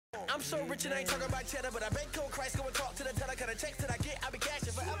I'm so rich and I ain't talking about cheddar, but I been cold Christ, go and talk to the teller, kind of checks that I get, I be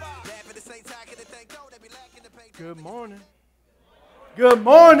cashing forever. Laugh at the same time, can the thing go, they be lacking the pay. Good morning. Good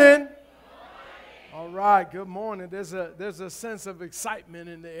morning. All right, good morning. There's a sense of excitement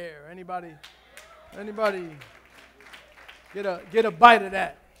in the air. Anybody get a bite of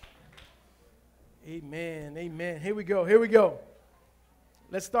that? Amen. Amen. Here we go.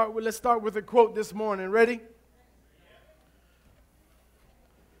 Let's start with a quote this morning. Ready?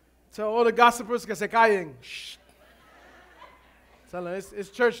 Tell all the gossipers que se callen. Shh. Tell them it's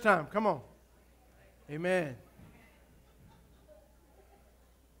church time. Come on. Amen.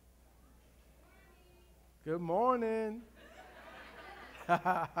 Good morning.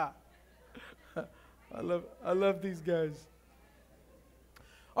 I love these guys.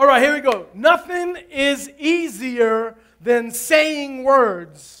 All right, here we go. Nothing is easier than saying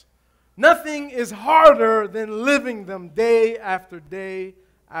words. Nothing is harder than living them day after day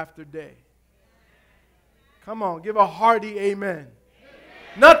after day. Come on, give a hearty amen. Amen.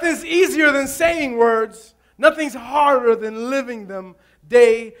 Nothing's easier than saying words. Nothing's harder than living them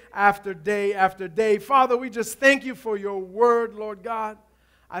day after day after day. Father, we just thank you for your word, Lord God.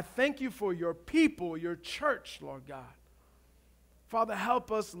 I thank you for your people, your church, Lord God. Father,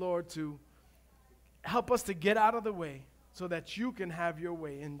 help us, Lord, to get out of the way so that you can have your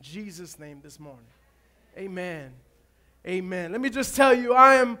way. In Jesus' name this morning. Amen. Amen. Let me just tell you,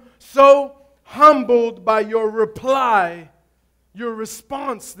 I am so humbled by your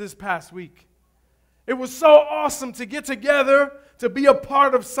response this past week. It was so awesome to get together, to be a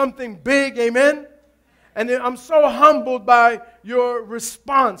part of something big, amen? And I'm so humbled by your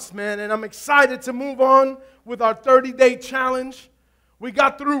response, man, and I'm excited to move on with our 30-day challenge. We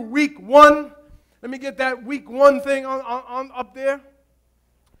got through week 1. Let me get that week 1 thing on up there.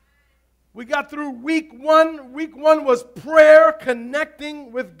 We got through week 1. Week 1 was prayer,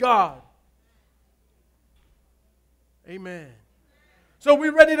 connecting with God. Amen. So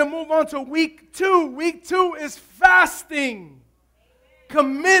we're ready to move on to week 2. Week 2 is fasting,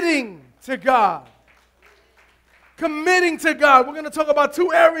 committing to God. Committing to God. We're going to talk about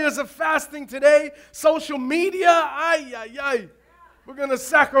 2 areas of fasting today. Social media, we're going to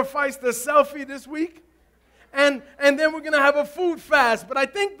sacrifice the selfie this week. And then we're going to have a food fast. But I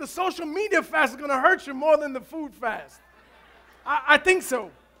think the social media fast is going to hurt you more than the food fast. I think so.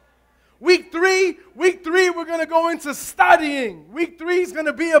 Week 3, we're going to go into studying. Week 3 is going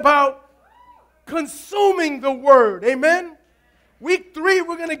to be about consuming the Word. Amen? Week 3,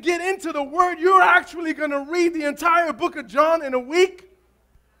 we're going to get into the Word. You're actually going to read the entire book of John in a week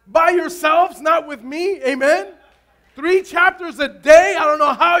by yourselves, not with me. Amen? 3 chapters a day. I don't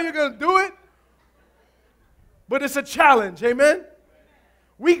know how you're going to do it, but it's a challenge. Amen?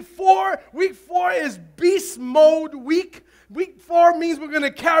 Week 4 is beast mode week. Week 4 means we're going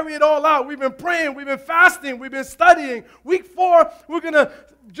to carry it all out. We've been praying, we've been fasting, we've been studying. Week 4, we're going to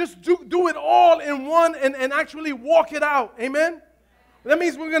just do it all in one and actually walk it out. Amen? That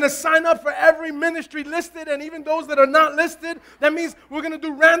means we're going to sign up for every ministry listed, and even those that are not listed. That means we're going to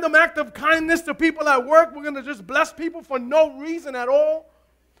do random act of kindness to people at work. We're going to just bless people for no reason at all.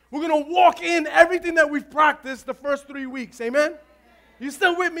 We're going to walk in everything that we've practiced the first 3 weeks. Amen? You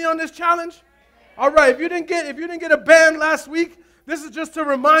still with me on this challenge? All right, if you didn't get a band last week, this is just to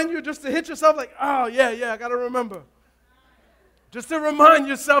remind you, just to hit yourself like, oh, yeah, I got to remember. Just to remind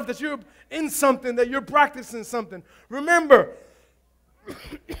yourself that you're in something, that you're practicing something. Remember,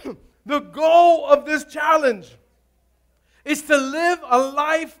 the goal of this challenge is to live a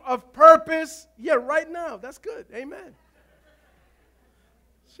life of purpose. Yeah, right now. That's good. Amen.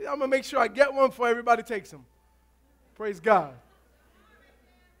 See, I'm going to make sure I get one before everybody takes them. Praise God.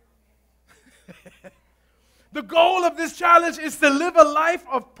 The goal of this challenge is to live a life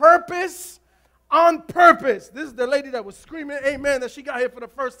of purpose on purpose. This is the lady that was screaming amen that she got here for the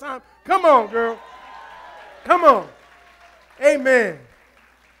first time. Come on, girl. Come on. Amen.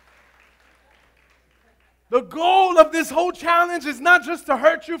 The goal of this whole challenge is not just to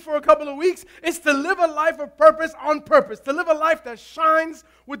hurt you for a couple of weeks. It's to live a life of purpose on purpose. To live a life that shines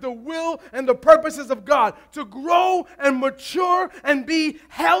with the will and the purposes of God. To grow and mature and be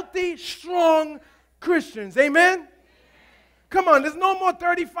healthy, strong Christians. Amen? Come on, there's no more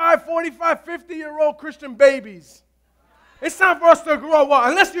 35, 45, 50-year-old Christian babies. It's time for us to grow up.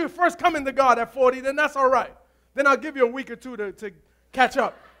 Unless you're first coming to God at 40, then that's all right. Then I'll give you a week or two to catch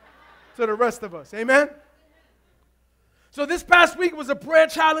up to the rest of us. Amen? So this past week was a prayer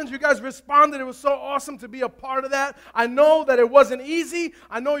challenge. You guys responded. It was so awesome to be a part of that. I know that it wasn't easy.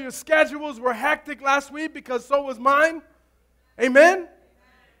 I know your schedules were hectic last week because so was mine. Amen?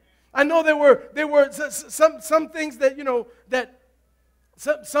 I know there were some things that, that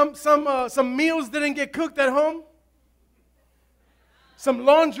Some meals didn't get cooked at home. Some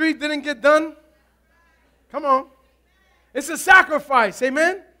laundry didn't get done. Come on. It's a sacrifice,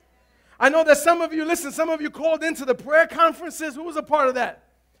 amen? I know that some of you called into the prayer conferences. Who was a part of that?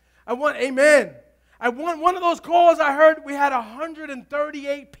 Amen. One of those calls I heard, we had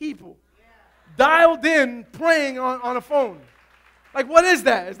 138 people dialed in praying on a phone. Like, what is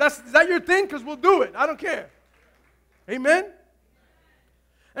that? Is that your thing? Because we'll do it. I don't care. Amen?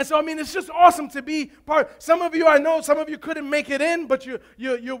 And so, I mean, it's just awesome to be part. Some of you, I know, some of you couldn't make it in, but you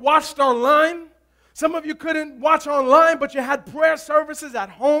watched online. Some of you couldn't watch online, but you had prayer services at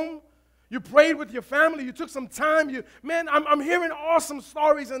home. You prayed with your family. You took some time. Man, I'm hearing awesome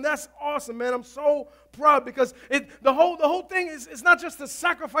stories, and that's awesome, man. I'm so proud because the whole thing is it's not just to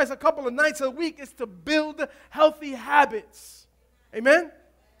sacrifice a couple of nights a week. It's to build healthy habits. Amen?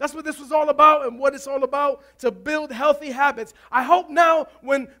 That's what this was all about and what it's all about, to build healthy habits. I hope now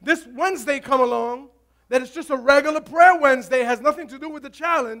when this Wednesday come along, that it's just a regular prayer Wednesday, has nothing to do with the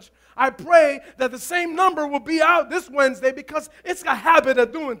challenge. I pray that the same number will be out this Wednesday because it's a habit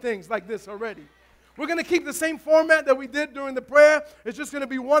of doing things like this already. We're going to keep the same format that we did during the prayer. It's just going to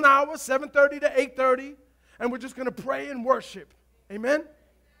be 1 hour, 7:30 to 8:30, and we're just going to pray and worship. Amen?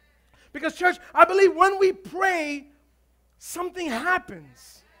 Because, church, I believe when we pray, something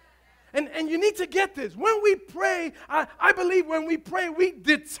happens. And you need to get this. When we pray, I believe when we pray, we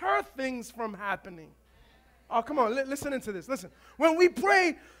deter things from happening. Oh, come on, listen into this. Listen. When we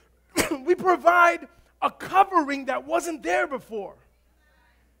pray, we provide a covering that wasn't there before.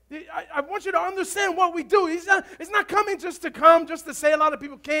 I want you to understand what we do. It's not coming just to say a lot of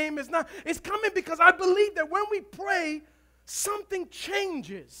people came. It's coming because I believe that when we pray, something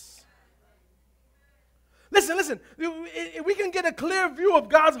changes. Listen, we can get a clear view of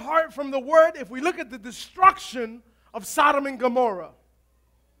God's heart from the Word if we look at the destruction of Sodom and Gomorrah.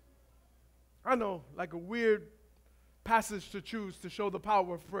 I know, like a weird passage to choose to show the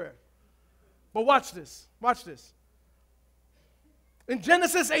power of prayer. But watch this. In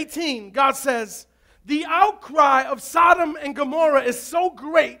Genesis 18, God says, the outcry of Sodom and Gomorrah is so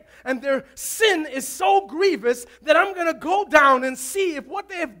great and their sin is so grievous that I'm going to go down and see if what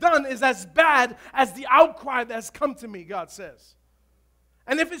they have done is as bad as the outcry that has come to me, God says.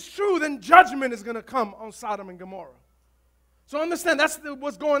 And if it's true, then judgment is going to come on Sodom and Gomorrah. So understand, that's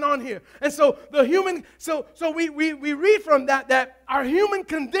what's going on here. And so we read from that our human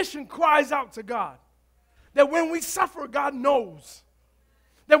condition cries out to God. That when we suffer, God knows.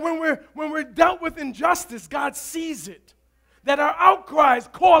 That when we're dealt with injustice, God sees it. That our outcries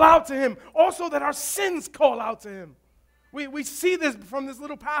call out to Him. Also that our sins call out to Him. We see this from this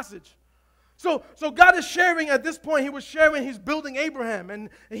little passage. So God is sharing at this point, He's building Abraham. And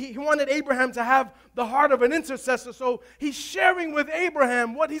he wanted Abraham to have the heart of an intercessor. So He's sharing with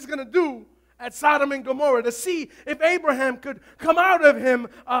Abraham what He's going to do at Sodom and Gomorrah to see if Abraham could come out of him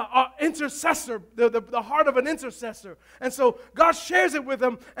an intercessor, the heart of an intercessor. And so God shares it with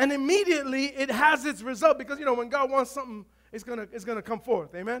him, and immediately it has its result because, when God wants something, it's gonna come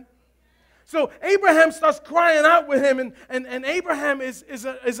forth. Amen? So Abraham starts crying out with him, and Abraham is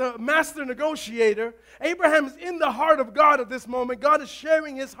a master negotiator. Abraham is in the heart of God at this moment. God is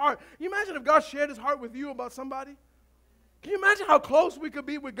sharing his heart. Can you imagine if God shared his heart with you about somebody? Can you imagine how close we could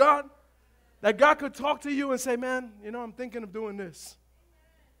be with God? That God could talk to you and say, man, I'm thinking of doing this.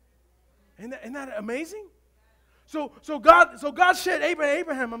 Isn't that amazing? So God said,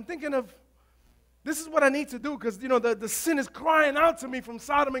 Abraham, I'm thinking of, this is what I need to do because, the sin is crying out to me from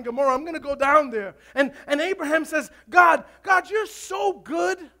Sodom and Gomorrah. I'm going to go down there. And Abraham says, God, you're so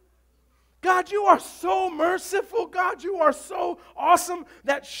good. God, you are so merciful. God, you are so awesome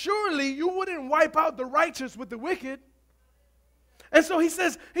that surely you wouldn't wipe out the righteous with the wicked. And so he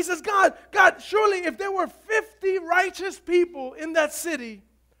says, God, surely if there were 50 righteous people in that city,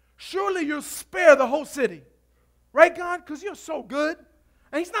 surely you'll spare the whole city. Right, God? Because you're so good.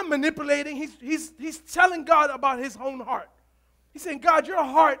 And he's not manipulating. He's telling God about his own heart. He's saying, God, your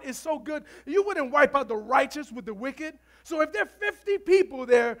heart is so good. You wouldn't wipe out the righteous with the wicked. So if there are 50 people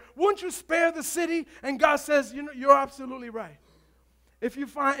there, wouldn't you spare the city? And God says, you're absolutely right. If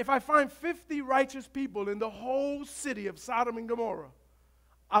I find 50 righteous people in the whole city of Sodom and Gomorrah,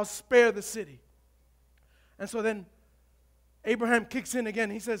 I'll spare the city. And so then Abraham kicks in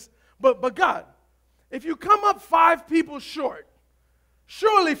again. He says, but God, if you come up 5 people short,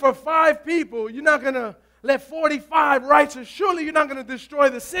 surely for 5 people, you're not going to let 45 righteous, surely you're not going to destroy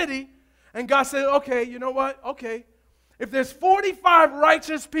the city. And God said, okay, you know what? Okay. If there's 45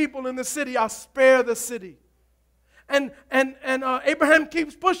 righteous people in the city, I'll spare the city. And Abraham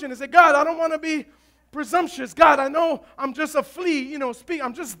keeps pushing and said, God, I don't want to be presumptuous. God, I know I'm just a flea,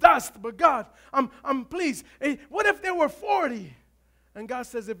 I'm just dust, but God, I'm pleased. What if there were 40? And God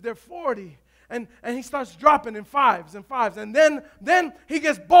says, if they're 40, and he starts dropping in fives and fives, and then he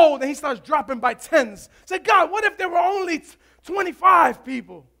gets bold and he starts dropping by tens. Say, God, what if there were only 25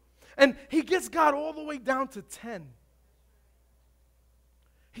 people? And he gets God all the way down to 10.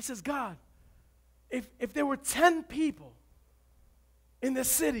 He says, God, if there were 10 people in the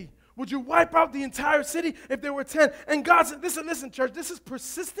city, would you wipe out the entire city if there were 10? And God said, listen, church, this is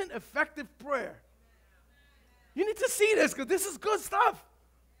persistent, effective prayer. You need to see this because this is good stuff.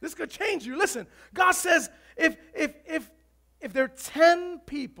 This could change you. Listen, God says, if there are 10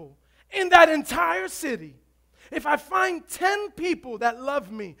 people in that entire city, if I find 10 people that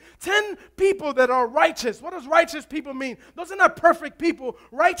love me, 10 people that are righteous. What does righteous people mean? Those are not perfect people.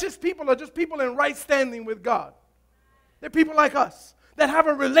 Righteous people are just people in right standing with God. They're people like us that have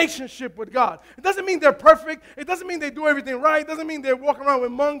a relationship with God. It doesn't mean they're perfect. It doesn't mean they do everything right. It doesn't mean they walk around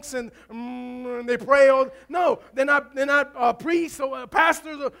with monks and they pray. No, they're not priests or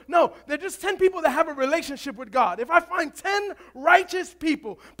pastors. No, they're just 10 people that have a relationship with God. If I find 10 righteous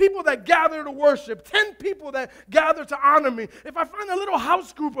people that gather to worship, 10 people that gather to honor me, if I find a little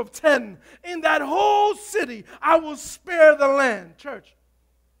house group of 10 in that whole city, I will spare the land. Church,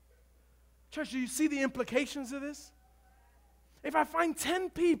 do you see the implications of this? If I find 10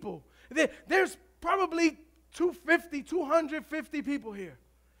 people, there's probably 250 people here.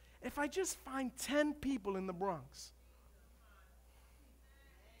 If I just find 10 people in the Bronx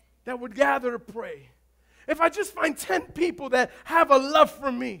that would gather to pray, if I just find 10 people that have a love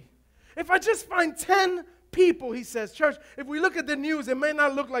for me, if I just find 10 people, he says, church, if we look at the news, it may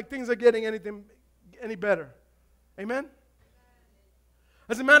not look like things are getting any better. Amen?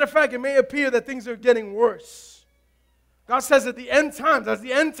 As a matter of fact, it may appear that things are getting worse. God says at the end times, as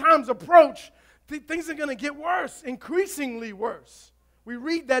the end times approach, things are going to get worse, increasingly worse. We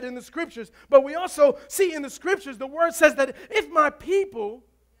read that in the scriptures, but we also see in the scriptures, the word says that if my people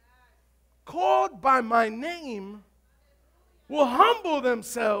called by my name will humble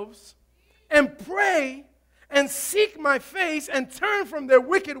themselves and pray and seek my face and turn from their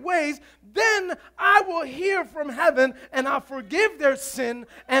wicked ways, then I will hear from heaven and I'll forgive their sin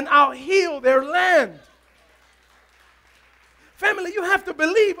and I'll heal their land. Family, you have to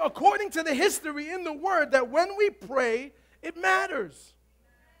believe, according to the history in the Word, that when we pray, it matters.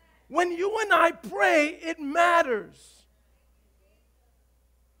 When you and I pray, it matters.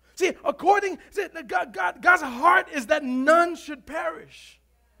 See, God's heart is that none should perish.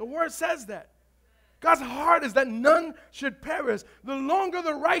 The Word says that. God's heart is that none should perish. The longer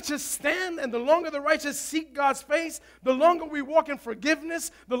the righteous stand and the longer the righteous seek God's face, the longer we walk in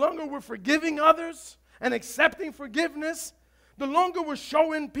forgiveness, the longer we're forgiving others and accepting forgiveness, the longer we're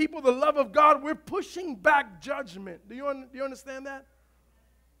showing people the love of God, we're pushing back judgment. Do you understand that?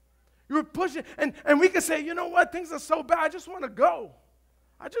 You're pushing, and we can say, you know what, things are so bad, I just want to go.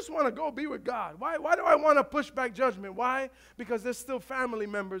 I just want to go be with God. Why do I want to push back judgment? Why? Because there's still family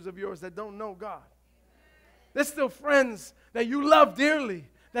members of yours that don't know God. There's still friends that you love dearly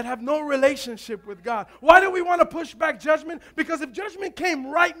that have no relationship with God. Why do we want to push back judgment? Because if judgment came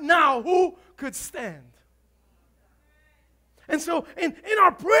right now, who could stand? And so in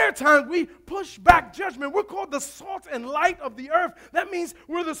our prayer time, we push back judgment. We're called the salt and light of the earth. That means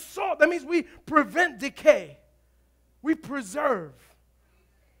we're the salt. That means we prevent decay. We preserve.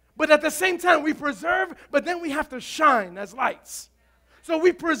 But at the same time, we preserve, but then we have to shine as lights. So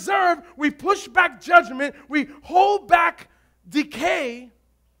we preserve, we push back judgment, we hold back decay,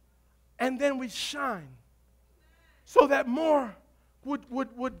 and then we shine so that more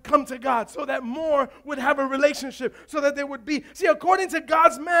would come to God, so that more would have a relationship, so that there would be. See, according to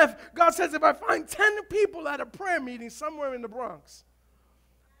God's math, God says if I find 10 people at a prayer meeting somewhere in the Bronx,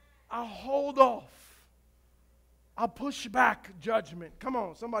 I'll hold off. I'll push back judgment. Come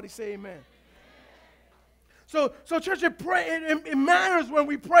on, somebody say amen. So church, it matters when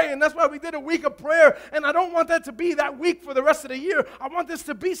we pray, and that's why we did a week of prayer, and I don't want that to be that week for the rest of the year. I want this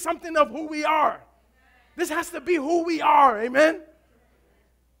to be something of who we are. This has to be who we are, amen?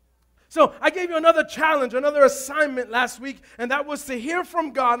 So I gave you another challenge, another assignment last week, and that was to hear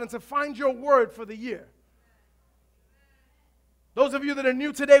from God and to find your word for the year. Those of you that are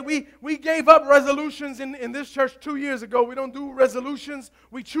new today, we gave up resolutions in this church 2 years ago. We don't do resolutions.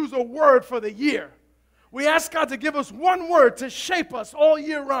 We choose a word for the year. We ask God to give us one word to shape us all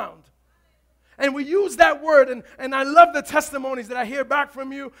year round. And we use that word, and I love the testimonies that I hear back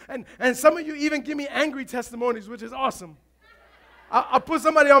from you, and some of you even give me angry testimonies, which is awesome. I'll put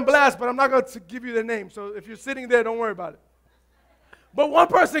somebody on blast, but I'm not going to give you their name. So if you're sitting there, don't worry about it. But one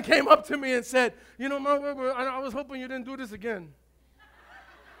person came up to me and said, you know, I was hoping you didn't do this again.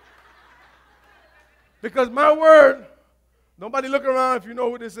 Because my word, nobody look around if you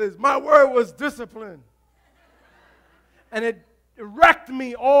know who this is. My word was discipline. And it wrecked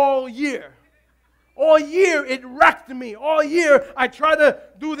me all year. All year it wrecked me. All year I tried to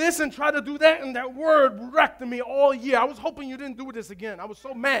do this and try to do that, and that word wrecked me all year. I was hoping you didn't do this again. I was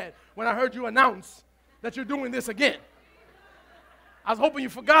so mad when I heard you announce that you're doing this again. I was hoping you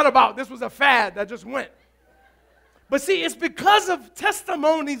forgot about this was a fad that just went. But see, it's because of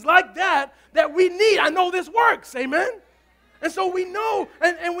testimonies like that that we need. I know this works, amen? And so we know,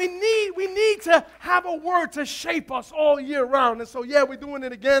 and we need to have a word to shape us all year round. And so, yeah, we're doing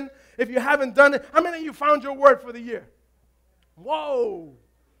it again. If you haven't done it, how many of you found your word for the year? Whoa.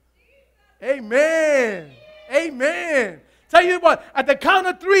 Amen. Amen. Tell you what, at the count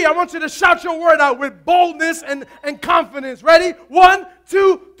of 3, I want you to shout your word out with boldness and confidence. Ready? 1,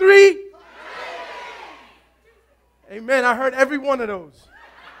 2, 3. Amen. I heard every one of those.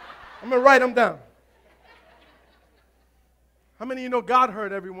 I'm going to write them down. How many of you know God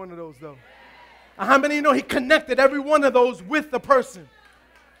heard every one of those, though? And how many of you know He connected every one of those with the person?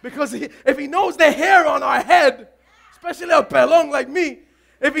 Because if He knows the hair on our head, especially a pelon like me,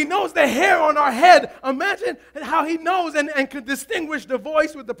 if He knows the hair on our head, imagine how He knows and can distinguish the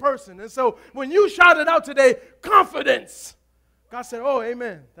voice with the person. And so when you shouted out today, confidence, God said, oh,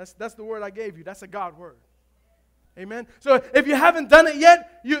 amen. That's the word I gave you. That's a God word. Amen. So if you haven't done it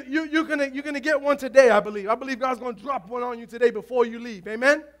yet, you're gonna get one today, I believe. I believe God's going to drop one on you today before you leave.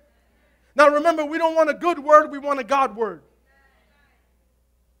 Amen. Now remember, we don't want a good word, we want a God word.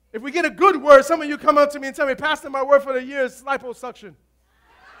 If we get a good word, some of you come up to me and tell me, Pastor, my word for the year is liposuction.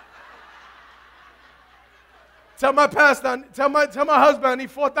 Tell my pastor, tell my husband I need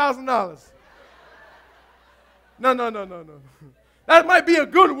 $4,000. No. That might be a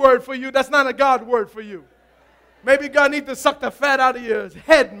good word for you. That's not a God word for you. Maybe God needs to suck the fat out of your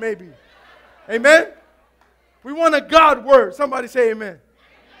head, maybe. Amen? We want a God word. Somebody say amen.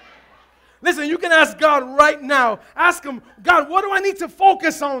 Listen, you can ask God right now. Ask Him, God, what do I need to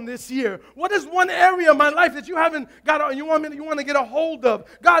focus on this year? What is one area of my life that you haven't got on, you want to get a hold of?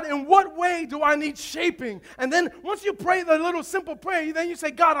 God, in what way do I need shaping? And then once you pray the little simple prayer, then you say,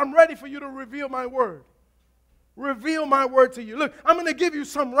 God, I'm ready for you to reveal my word. Reveal my word to you. Look, I'm going to give you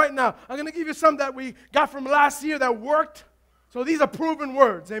some right now. I'm going to give you some that we got from last year that worked. So these are proven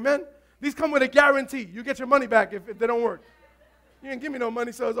words, amen? These come with a guarantee. You get your money back if they don't work. You didn't give me no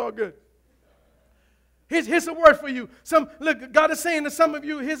money, so it's all good. Here's a word for you. Look, God is saying to some of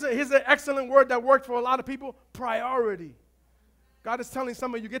you, here's an excellent word that worked for a lot of people, priority. God is telling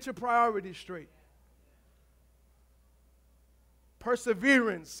some of you, get your priorities straight.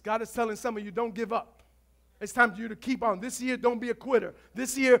 Perseverance. God is telling some of you, don't give up. It's time for you to keep on. This year, don't be a quitter.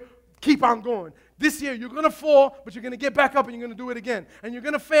 This year, keep on going. This year, you're going to fall, but you're going to get back up and you're going to do it again. And you're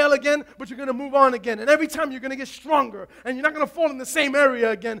going to fail again, but you're going to move on again. And every time, you're going to get stronger. And you're not going to fall in the same area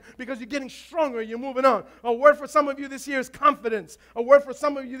again because you're getting stronger. You're moving on. A word for some of you this year is confidence. A word for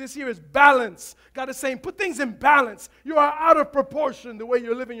some of you this year is balance. God is saying, put things in balance. You are out of proportion the way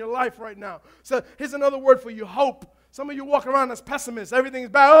you're living your life right now. So here's another word for you, hope. Some of you walk around as pessimists. Everything's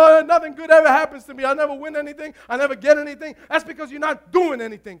bad. Oh, nothing good ever happens to me. I never win anything. I never get anything. That's because you're not doing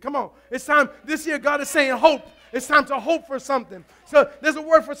anything. Come on. It's time. This year, God is saying hope. It's time to hope for something. So there's a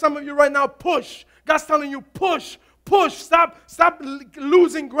word for some of you right now, push. God's telling you push. Push. Stop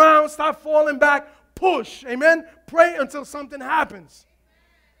losing ground. Stop falling back. Push. Amen? Pray until something happens.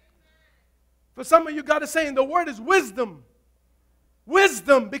 For some of you, God is saying the word is wisdom.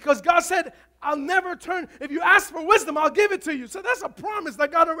 Wisdom, because God said, I'll never turn. If you ask for wisdom, I'll give it to you. So that's a promise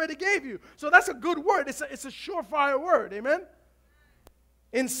that God already gave you. So that's a good word. It's a surefire word. Amen?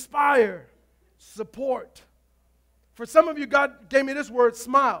 Inspire. Support. For some of you, God gave me this word,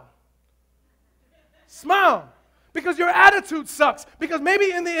 smile. Smile. Because your attitude sucks. Because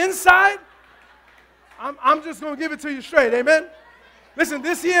maybe in the inside, I'm just going to give it to you straight. Amen? Listen,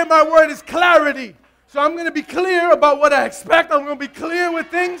 this year my word is clarity. So I'm going to be clear about what I expect. I'm going to be clear with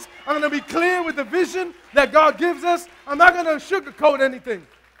things. I'm going to be clear with the vision that God gives us. I'm not going to sugarcoat anything.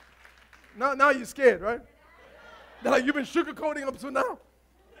 Now you're scared, right? Like you've been sugarcoating up to now.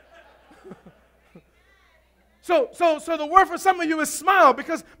 So the word for some of you is smile,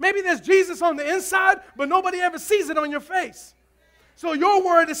 because maybe there's Jesus on the inside, but nobody ever sees it on your face. So your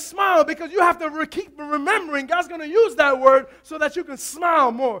word is smile, because you have to keep remembering God's going to use that word so that you can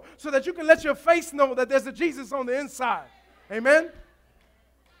smile more, so that you can let your face know that there's a Jesus on the inside. Amen?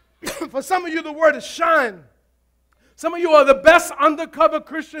 For some of you, the word is shine. Some of you are the best undercover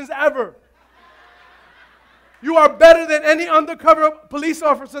Christians ever. You are better than any undercover police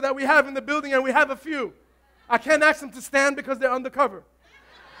officer that we have in the building, and we have a few. I can't ask them to stand because they're undercover.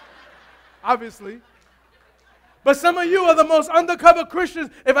 Obviously. But some of you are the most undercover Christians.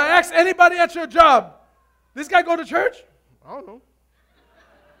 If I ask anybody at your job, this guy go to church? I don't know.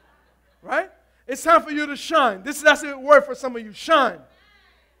 Right? It's time for you to shine. That's a word for some of you, shine.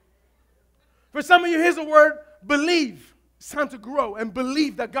 For some of you, here's a word, believe. It's time to grow and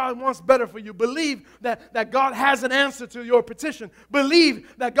believe that God wants better for you. Believe that God has an answer to your petition.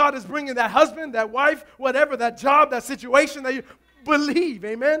 Believe that God is bringing that husband, that wife, whatever, that job, that situation that you believe.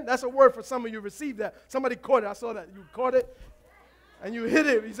 Amen? That's a word for some of you. Receive that. Somebody caught it. I saw that. You caught it and you hit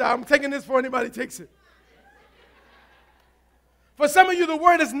it. You said, I'm taking this before anybody takes it. For some of you, the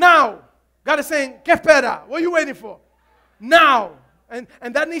word is now. God is saying, ¿qué espera? What are you waiting for? Now. And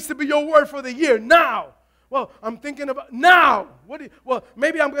that needs to be your word for the year. Now. Well, I'm thinking about now. Well,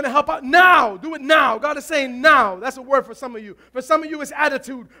 maybe I'm going to help out now. Do it now. God is saying now. That's a word for some of you. For some of you, it's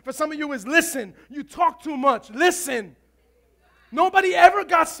attitude. For some of you, it's listen. You talk too much. Listen. Nobody ever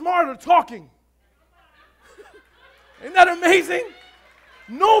got smarter talking. Isn't that amazing?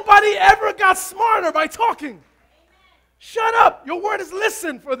 Nobody ever got smarter by talking. Shut up. Your word is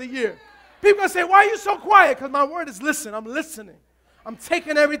listen for the year. People are going to say, why are you so quiet? Because my word is listen. I'm listening. I'm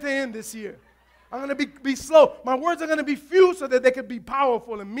taking everything in this year. I'm going to be slow. My words are going to be few so that they can be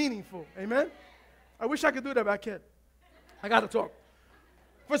powerful and meaningful. Amen? I wish I could do that, but I can't. I got to talk.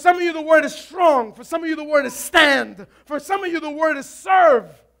 For some of you, the word is strong. For some of you, the word is stand. For some of you, the word is serve.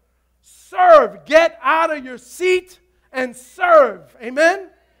 Serve. Get out of your seat and serve. Amen?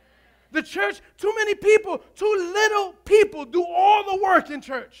 The church, too many people, too little people do all the work in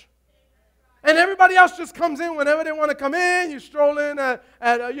church. And everybody else just comes in whenever they want to come in. You stroll in at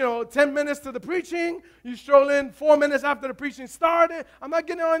 10 minutes to the preaching. You stroll in 4 minutes after the preaching started. I'm not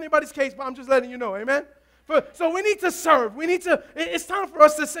getting on anybody's case, but I'm just letting you know, amen? So we need to serve. It's time for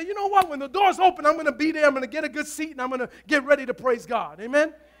us to say, you know what? When the doors open, I'm going to be there. I'm going to get a good seat, and I'm going to get ready to praise God,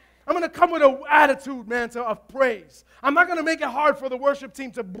 amen? I'm going to come with an attitude, man, of praise. I'm not going to make it hard for the worship team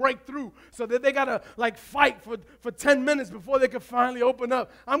to break through so that they got to, fight for 10 minutes before they can finally open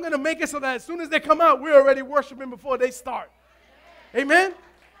up. I'm going to make it so that as soon as they come out, we're already worshiping before they start. Amen?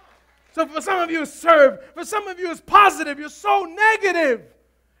 So for some of you, it's serve. For some of you, it's positive. You're so negative.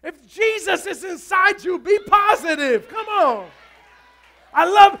 If Jesus is inside you, be positive. Come on.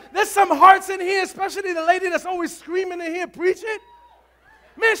 There's some hearts in here, especially the lady that's always screaming in here, preach it.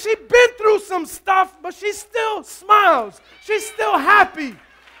 Man, she's been through some stuff, but she still smiles. She's still happy.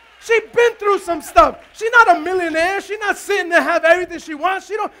 She's been through some stuff. She's not a millionaire. She's not sitting there have everything she wants.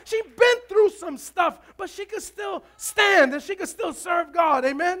 She's been through some stuff, but she can still stand and she can still serve God.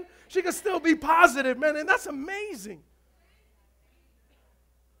 Amen? She can still be positive, man, and that's amazing.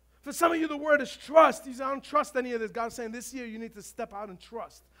 For some of you, the word is trust. You say, I don't trust any of this. God's saying this year you need to step out and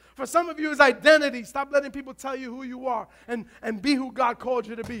trust. For some of you, it's identity. Stop letting people tell you who you are and be who God called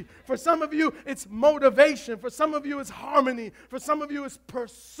you to be. For some of you, it's motivation. For some of you, it's harmony. For some of you, it's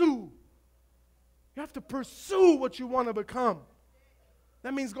pursue. You have to pursue what you want to become.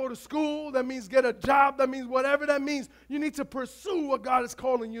 That means go to school. That means get a job. That means whatever that means. You need to pursue what God is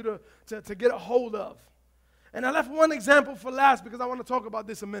calling you to get a hold of. And I left one example for last because I want to talk about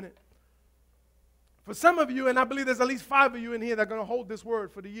this a minute. For some of you, and I believe there's at least 5 of you in here that are going to hold this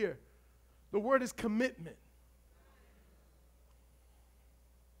word for the year. The word is commitment.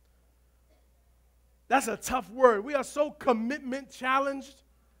 That's a tough word. We are so commitment challenged.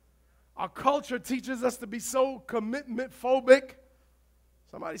 Our culture teaches us to be so commitment phobic.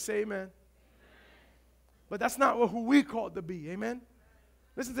 Somebody say amen. But that's not who we called to be, amen?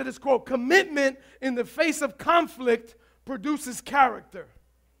 Listen to this quote. Commitment in the face of conflict produces character.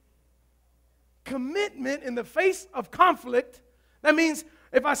 Commitment in the face of conflict, that means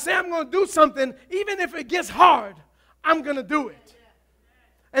if I say I'm going to do something, even if it gets hard, I'm going to do it.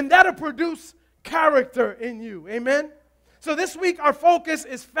 And that'll produce character in you. Amen? So this week our focus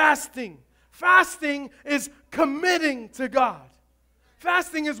is fasting. Fasting is committing to God.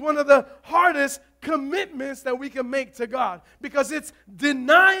 Fasting is one of the hardest commitments that we can make to God because it's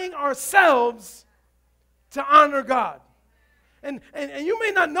denying ourselves to honor God. And you may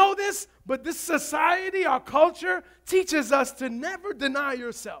not know this, but this society, our culture, teaches us to never deny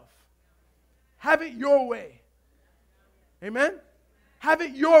yourself. Have it your way. Amen? Have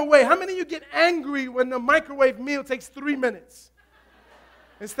it your way. How many of you get angry when the microwave meal takes 3 minutes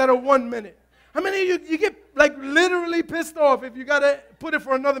instead of 1 minute? How many of you get literally pissed off if you got to put it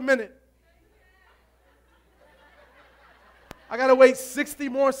for another minute? I got to wait 60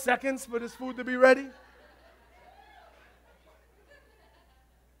 more seconds for this food to be ready?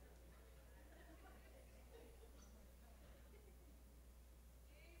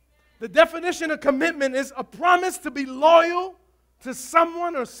 The definition of commitment is a promise to be loyal to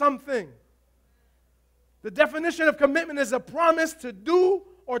someone or something. The definition of commitment is a promise to do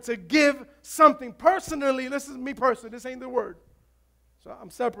or to give something. Personally, this is me personally. This ain't the word. So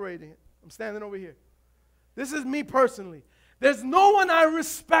I'm separating it. I'm standing over here. This is me personally. There's no one I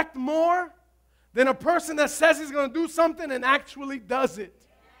respect more than a person that says he's going to do something and actually does it.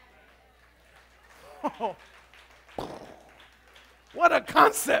 Oh, what a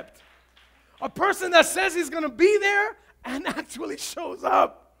concept. A person that says he's going to be there and actually shows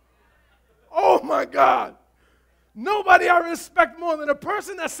up. Oh my God. Nobody I respect more than a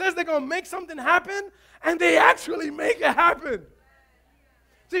person that says they're going to make something happen and they actually make it happen.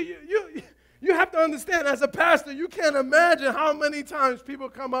 See, you have to understand, as a pastor, you can't imagine how many times people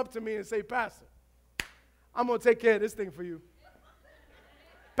come up to me and say, Pastor, I'm going to take care of this thing for you.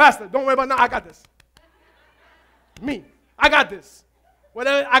 Pastor, don't worry about it. No, I got this. Me, I got this.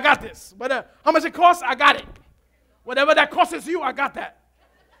 Whatever, I got this. Whatever, how much it costs, I got it. Whatever that costs you, I got that.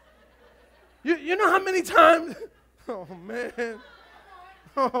 You know how many times? Oh, man.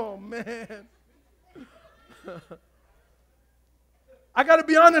 Oh, man. I got to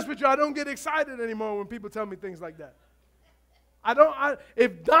be honest with you. I don't get excited anymore when people tell me things like that.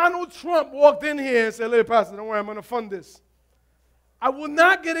 If Donald Trump walked in here and said, "Hey, Pastor, don't worry, I'm going to fund this," I will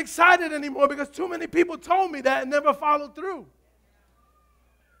not get excited anymore because too many people told me that and never followed through.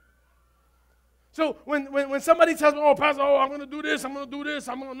 So when somebody tells me, "Oh, Pastor, I'm going to do this, I'm going to do this,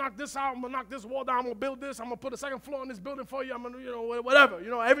 I'm going to knock this out, I'm going to knock this wall down, I'm going to build this, I'm going to put a second floor in this building for you, I'm going to, whatever,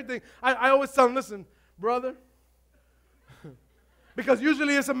 everything." I always tell them, "Listen, brother," because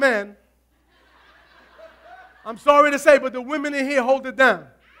usually it's a man. I'm sorry to say, but the women in here hold it down.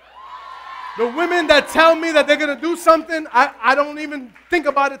 The women that tell me that they're going to do something, I don't even think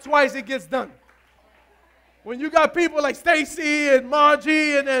about it twice, it gets done. When you got people like Stacy and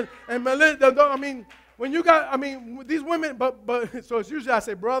Margie and Melinda, when you got, these women, but so it's usually I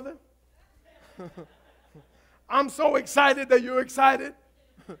say, "Brother, I'm so excited that you're excited.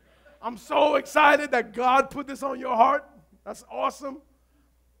 I'm so excited that God put this on your heart. That's awesome.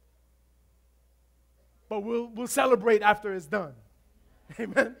 But we'll celebrate after it's done."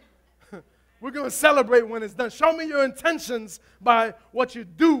 Amen. We're going to celebrate when it's done. Show me your intentions by what you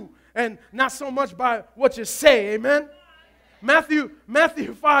do and not so much by what you say. Amen. Matthew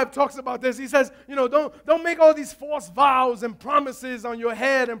 5 talks about this. He says, don't make all these false vows and promises on your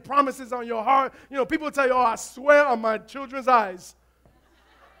head and promises on your heart. People tell you, "Oh, I swear on my children's eyes."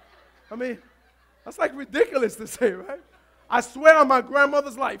 That's like ridiculous to say, right? I swear on my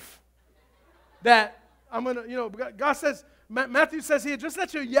grandmother's life that I'm going to, God says, Matthew says here, just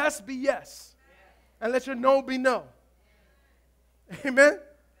let your yes be yes and let your no be no. Amen?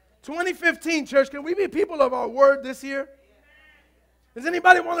 2015, church, can we be people of our word this year? Does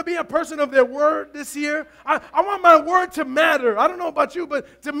anybody want to be a person of their word this year? I want my word to matter. I don't know about you,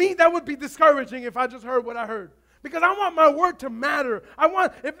 but to me that would be discouraging if I just heard what I heard. Because I want my word to matter.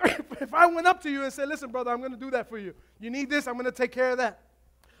 If I went up to you and said, "Listen, brother, I'm going to do that for you. You need this, I'm going to take care of that.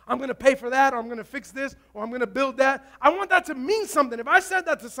 I'm going to pay for that, or I'm going to fix this, or I'm going to build that." I want that to mean something. If I said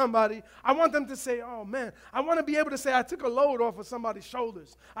that to somebody, I want them to say, "Oh, man," I want to be able to say, "I took a load off of somebody's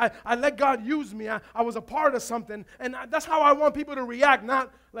shoulders. I let God use me. I was a part of something." And that's how I want people to react,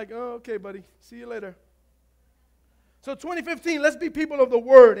 not like, "Oh, okay, buddy, see you later." So 2015, let's be people of the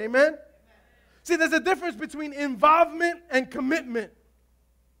word, amen? See, there's a difference between involvement and commitment.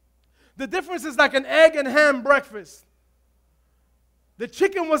 The difference is like an egg and ham breakfast. The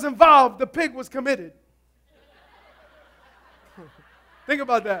chicken was involved, the pig was committed. Think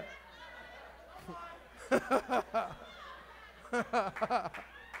about that.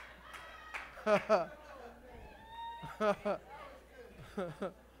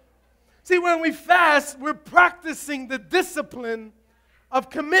 See, when we fast, we're practicing the discipline of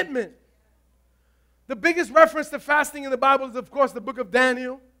commitment. The biggest reference to fasting in the Bible is, of course, the book of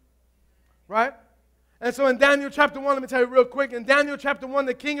Daniel, right? And so in Daniel chapter 1, let me tell you real quick. In Daniel chapter 1,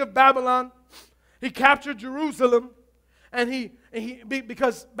 the king of Babylon, he captured Jerusalem. And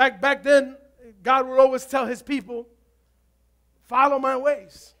because back then, God would always tell his people, "Follow my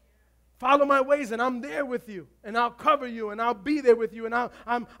ways. Follow my ways, and I'm there with you, and I'll cover you, and I'll be there with you, and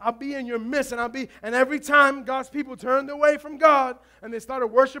I'll be in your midst, and every time God's people turned away from God, and they started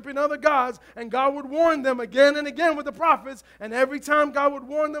worshiping other gods, and God would warn them again and again with the prophets, and every time God would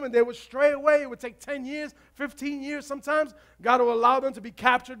warn them, and they would stray away, it would take 10 years, 15 years sometimes, God will allow them to be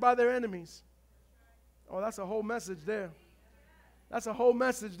captured by their enemies. Oh, that's a whole message there. That's a whole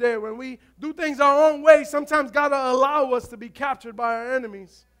message there. When we do things our own way, sometimes God will allow us to be captured by our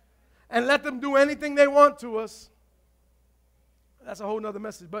enemies and let them do anything they want to us. That's a whole nother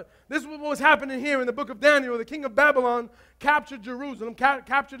message. But this is what was happening here in the book of Daniel. The king of Babylon captured Jerusalem,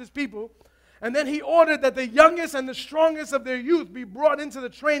 captured his people. And then he ordered that the youngest and the strongest of their youth be brought into the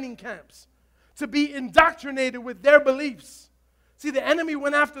training camps to be indoctrinated with their beliefs. See, the enemy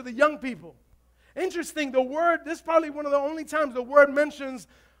went after the young people. Interesting, the word, this is probably one of the only times the word mentions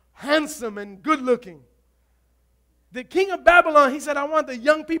handsome and good looking. The king of Babylon, he said, I want the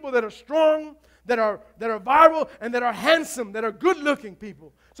young people that are strong, that are viral, and that are handsome, that are good looking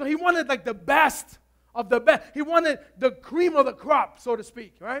people. So he wanted like the best of the best. He wanted the cream of the crop, so to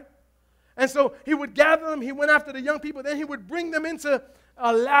speak, right? And so he would gather them, he went after the young people, then he would bring them into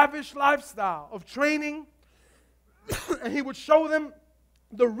a lavish lifestyle of training, and he would show them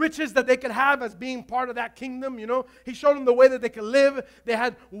the riches that they could have as being part of that kingdom, you know. He showed them the way that they could live. They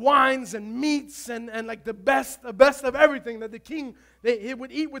had wines and meats and like the best of everything that the king, he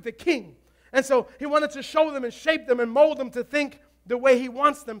would eat with the king. And so he wanted to show them and shape them and mold them to think the way he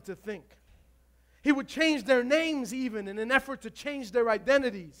wants them to think. He would change their names even in an effort to change their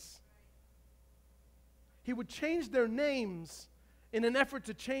identities. He would change their names in an effort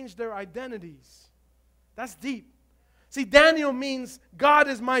to change their identities. That's deep. See, Daniel means God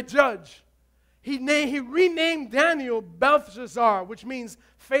is my judge. He renamed Daniel Belshazzar, which means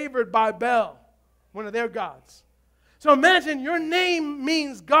favored by Bel, one of their gods. So imagine your name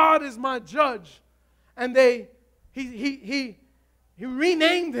means God is my judge, and he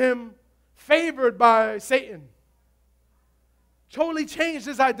renamed him favored by Satan. Totally changed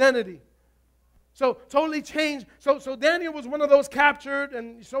his identity. So totally changed. So Daniel was one of those captured,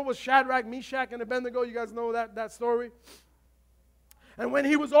 and so was Shadrach, Meshach, and Abednego. You guys know that story. And when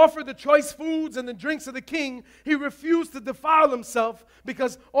he was offered the choice foods and the drinks of the king, he refused to defile himself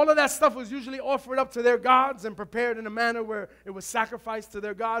because all of that stuff was usually offered up to their gods and prepared in a manner where it was sacrificed to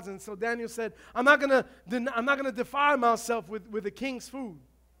their gods. And so Daniel said, I'm not gonna defile myself with the king's food.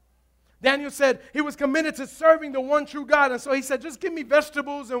 Daniel said he was committed to serving the one true God. And so he said, just give me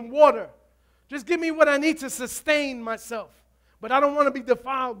vegetables and water. Just give me what I need to sustain myself. But I don't want to be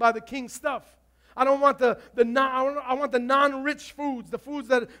defiled by the king's stuff. I don't want I want the non-rich foods, the foods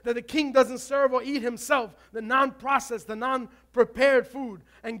that the king doesn't serve or eat himself, the non-processed, the non-prepared food.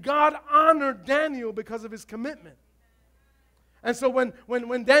 And God honored Daniel because of his commitment. And so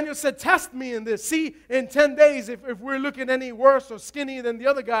when Daniel said, test me in this, see in 10 days if we're looking any worse or skinny than the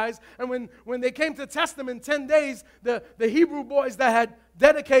other guys. And when they came to test him in 10 days, the Hebrew boys that had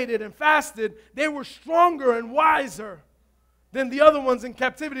dedicated and fasted, they were stronger and wiser than the other ones in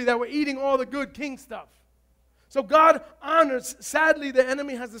captivity that were eating all the good king stuff. So God honors. Sadly, the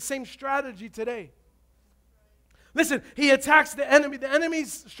enemy has the same strategy today. Listen, he attacks the enemy. The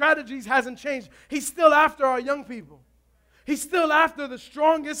enemy's strategies hasn't changed. He's still after our young people. He's still after the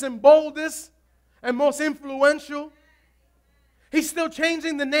strongest and boldest and most influential. He's still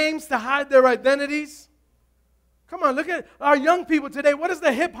changing the names to hide their identities. Come on, look at our young people today. What does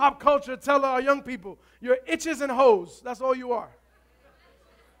the hip-hop culture tell our young people? You're itches and hoes. That's all you are.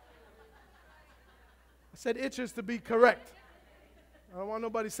 I said itches to be correct. I don't want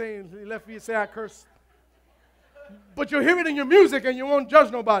nobody saying, left me say I curse. But you'll hear it in your music and you won't judge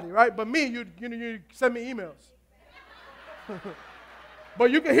nobody, right? But me, you send me emails.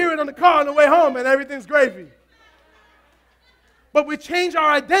 But you can hear it on the car on the way home and everything's gravy. But we change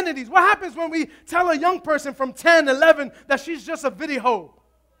our identities. What happens when we tell a young person from 10, 11 that she's just a video?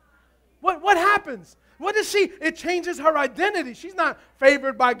 What happens? What does she? It changes her identity. She's not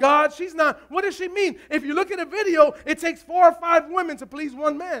favored by God. She's not. What does she mean? If you look at a video, it takes 4 or 5 women to please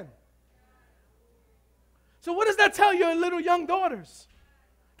one man. So what does that tell your little young daughters?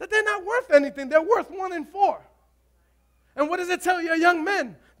 That they're not worth anything. They're worth 1 in 4. And what does it tell your young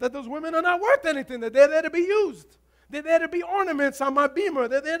men? That those women are not worth anything. That they're there to be used. They're there to be ornaments on my Beamer.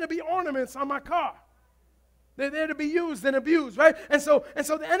 They're there to be ornaments on my car. They're there to be used and abused, right? And so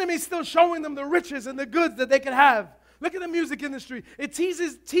the enemy's still showing them the riches and the goods that they can have. Look at the music industry. It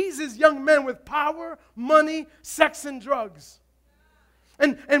teases young men with power, money, sex, and drugs.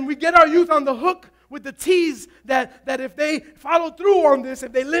 And we get our youth on the hook with the tease that if they follow through on this,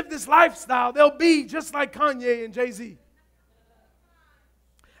 if they live this lifestyle, they'll be just like Kanye and Jay-Z.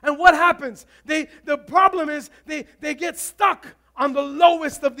 And what happens? The problem is they get stuck on the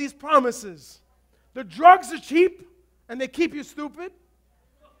lowest of these promises. The drugs are cheap and they keep you stupid.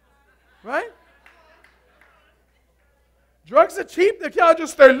 Right? Drugs are cheap. They can't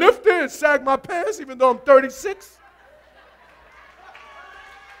just stay lifted and sag my pants even though I'm 36.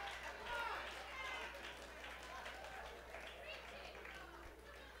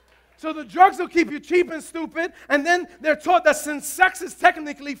 So the drugs will keep you cheap and stupid, and then they're taught that since sex is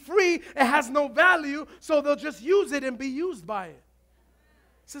technically free, it has no value, so they'll just use it and be used by it.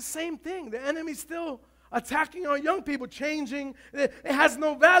 It's the same thing. The enemy's still attacking our young people, changing. It has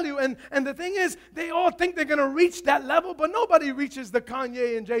no value. And the thing is, they all think they're going to reach that level, but nobody reaches the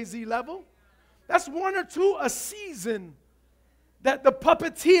Kanye and Jay-Z level. That's one or two a season that the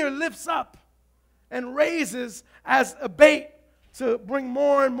puppeteer lifts up and raises as a bait to bring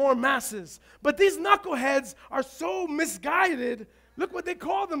more and more masses. But these knuckleheads are so misguided. Look what they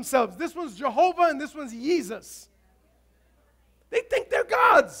call themselves. This one's Jehovah and this one's Jesus. They think they're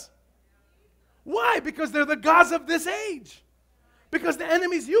gods. Why? Because they're the gods of this age. Because the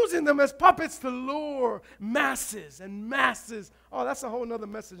enemy's using them as puppets to lure masses and masses. Oh, that's a whole nother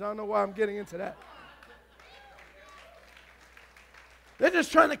message. I don't know why I'm getting into that. They're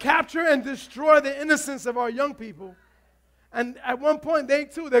just trying to capture and destroy the innocence of our young people. And at one point, they're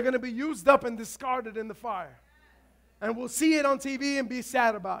going to be used up and discarded in the fire. And we'll see it on TV and be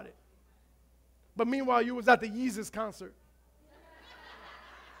sad about it. But meanwhile, you was at the Yeezus concert.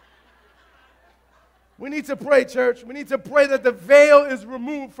 We need to pray, church. We need to pray that the veil is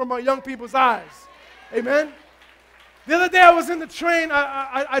removed from our young people's eyes. Amen? The other day I was in the train.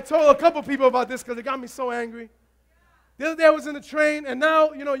 I told a couple people about this because it got me so angry. The other day I was in the train, and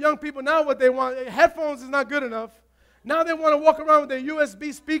now, young people, now what they want, headphones is not good enough. Now they want to walk around with their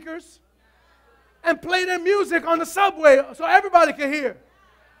USB speakers and play their music on the subway so everybody can hear.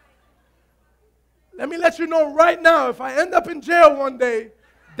 Let me let you know right now, if I end up in jail one day,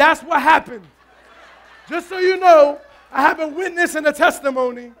 that's what happened. Just so you know, I have a witness and a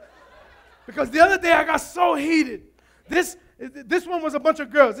testimony. Because the other day I got so heated. This one was a bunch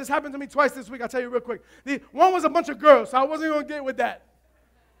of girls. This happened to me twice this week. I'll tell you real quick. One was a bunch of girls, so I wasn't going to get with that.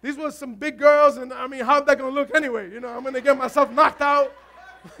 These were some big girls, and I mean, how's that going to look anyway? I'm going to get myself knocked out.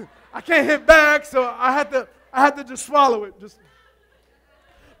 I can't hit back, so I had to just swallow it.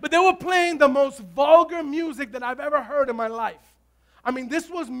 But they were playing the most vulgar music that I've ever heard in my life. I mean, this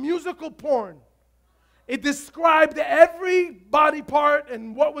was musical porn. It described every body part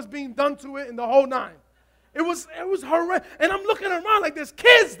and what was being done to it in the whole nine. It was horrendous. And I'm looking around like there's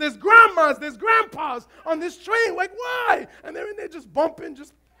kids, there's grandmas, there's grandpas on this train. Like, why? And they're in there just bumping,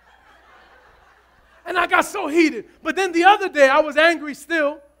 And I got so heated. But then the other day, I was angry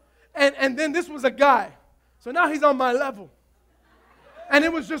still. And then this was a guy. So now he's on my level. And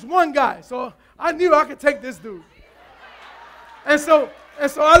it was just one guy. So I knew I could take this dude. And so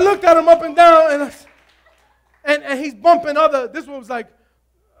I looked at him up and down, and he's bumping this one was like,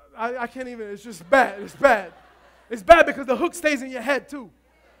 I can't even, it's just bad. It's bad. It's bad because the hook stays in your head too.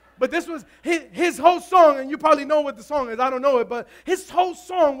 But this was his whole song, and you probably know what the song is. I don't know it, but his whole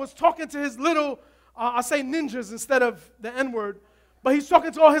song was talking to his little, I say ninjas instead of the N-word, but he's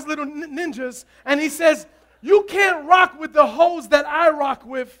talking to all his little ninjas, and he says, you can't rock with the hoes that I rock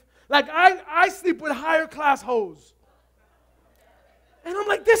with. Like, I sleep with higher class hoes. And I'm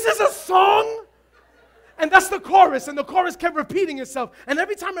like, this is a song? And that's the chorus, and the chorus kept repeating itself. And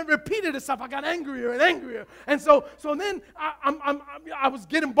every time it repeated itself, I got angrier and angrier. And so then I was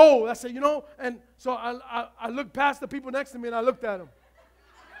getting bold. I said, and so I looked past the people next to me, and I looked at them.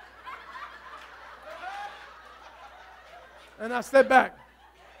 And I stepped back.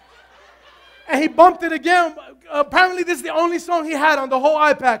 And he bumped it again. Apparently, this is the only song he had on the whole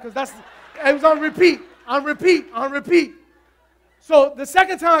iPad, because it was on repeat, on repeat, on repeat. So the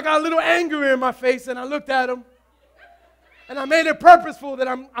second time I got a little angrier in my face, and I looked at him, and I made it purposeful that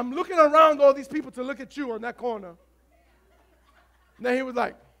I'm looking around all these people to look at you on that corner. And then he was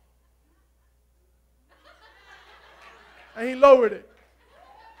like, and he lowered it.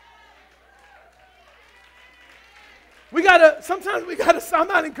 Sometimes we gotta, I'm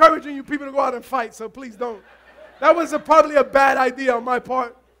not encouraging you people to go out and fight, so please don't. That was probably a bad idea on my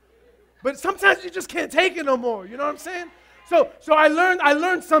part. But sometimes you just can't take it no more, you know what I'm saying? So I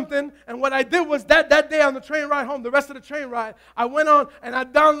learned something, and what I did was that day on the train ride home, the rest of the train ride, I went on and I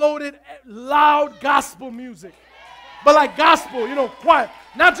downloaded loud gospel music. But like gospel, quiet.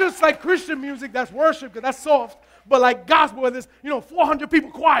 Not just like Christian music that's worship, because that's soft, but like gospel where there's, 400 people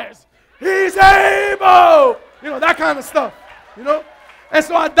choirs. He's able! That kind of stuff, And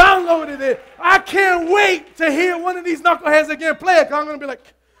so I downloaded it. I can't wait to hear one of these knuckleheads again play it, because I'm going to be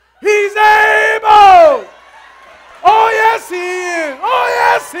like, he's able! Oh, yes, he is. Oh,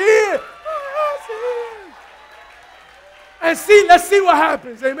 yes, he is. Oh, yes, he is. And let's see what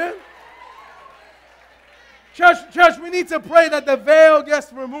happens. Amen? Church, we need to pray that the veil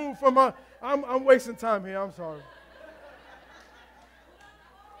gets removed from our... I'm wasting time here. I'm sorry.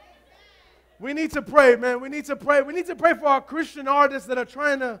 We need to pray, man. We need to pray. We need to pray for our Christian artists that are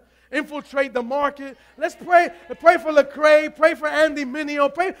trying to infiltrate the market. Let's pray. Pray for Lecrae. Pray for Andy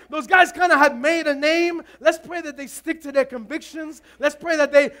Mineo. Pray. Those guys kind of have made a name. Let's pray that they stick to their convictions. Let's pray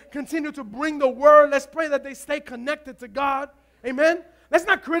that they continue to bring the word. Let's pray that they stay connected to God. Amen. Let's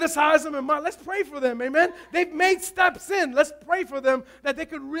not criticize them. Let's pray for them. Amen. They've made steps in. Let's pray for them that they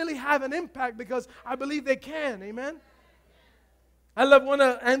could really have an impact, because I believe they can. Amen. I love one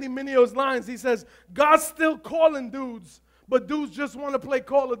of Andy Mineo's lines. He says, God's still calling dudes, but dudes just want to play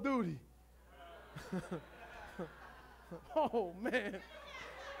Call of Duty. Oh, man.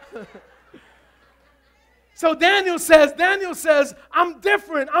 So Daniel says, I'm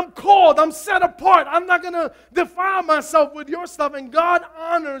different. I'm called. I'm set apart. I'm not going to defile myself with your stuff. And God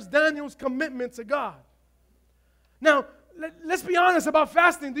honors Daniel's commitment to God. Now, let's be honest about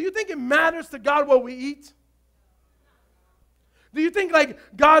fasting. Do you think it matters to God what we eat? Do you think like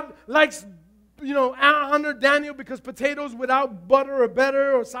God likes, honor Daniel because potatoes without butter are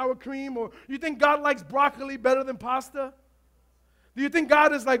better, or sour cream? Or you think God likes broccoli better than pasta? Do you think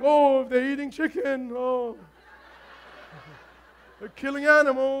God is like, oh, if they're eating chicken, oh, they're killing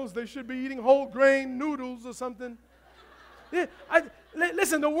animals, they should be eating whole grain noodles or something? Yeah,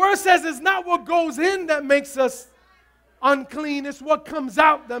 listen, the word says it's not what goes in that makes us unclean, it's what comes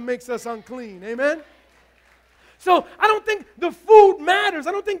out that makes us unclean. Amen? So I don't think the food matters.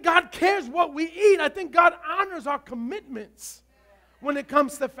 I don't think God cares what we eat. I think God honors our commitments when it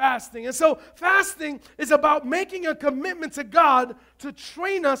comes to fasting. And so fasting is about making a commitment to God to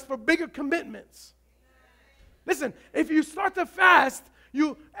train us for bigger commitments. Listen, if you start to fast,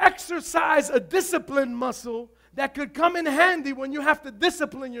 you exercise a discipline muscle that could come in handy when you have to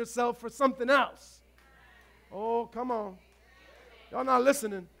discipline yourself for something else. Oh, come on. Y'all not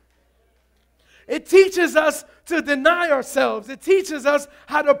listening. It teaches us to deny ourselves. It teaches us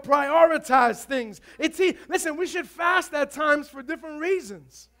how to prioritize things. Listen, we should fast at times for different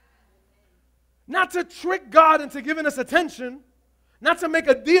reasons. Not to trick God into giving us attention. Not to make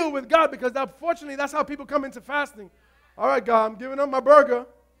a deal with God, because unfortunately that's how people come into fasting. All right, God, I'm giving up my burger.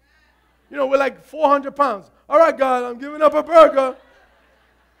 We're like 400 pounds. All right, God, I'm giving up a burger.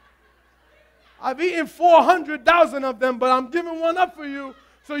 I've eaten 400,000 of them, but I'm giving one up for you.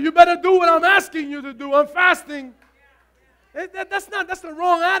 So you better do what I'm asking you to do. I'm fasting. That's the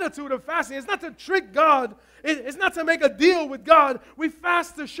wrong attitude of fasting. It's not to trick God. It's not to make a deal with God. We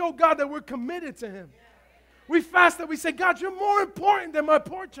fast to show God that we're committed to Him. We fast that we say, God, you're more important than my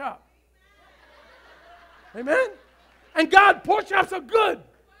pork chop. Amen? And God, pork chops are good.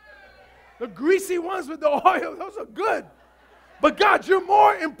 The greasy ones with the oil, those are good. But God, you're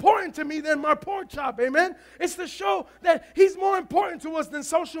more important to me than my pork chop, amen? It's to show that He's more important to us than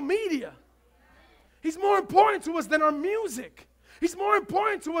social media. He's more important to us than our music. He's more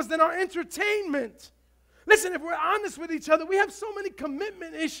important to us than our entertainment. Listen, if we're honest with each other, we have so many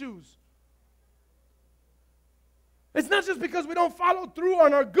commitment issues. It's not just because we don't follow through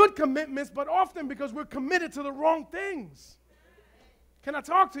on our good commitments, but often because we're committed to the wrong things. Can I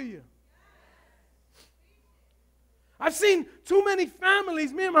talk to you? I've seen too many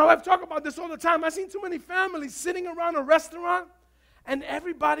families, me and my wife talk about this all the time. I've seen too many families sitting around a restaurant and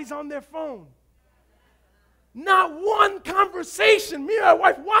everybody's on their phone. Not one conversation. Me and my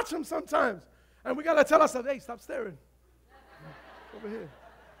wife watch them sometimes. And we got to tell ourselves, hey, stop staring. Over here.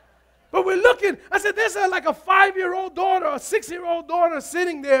 But we're looking. I said, there's like a 5-year-old daughter, a 6-year-old daughter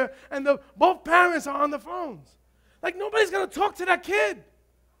sitting there, and both parents are on the phones. Like, nobody's going to talk to that kid.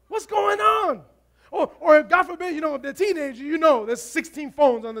 What's going on? Or God forbid, if they're teenagers, there's 16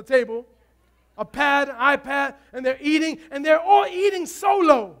 phones on the table, a pad, an iPad, and they're eating, and they're all eating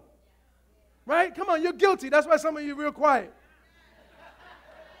solo. Right? Come on, you're guilty. That's why some of you are real quiet.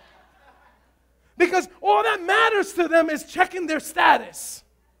 Because all that matters to them is checking their status.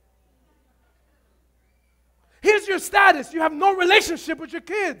 Here's your status. You have no relationship with your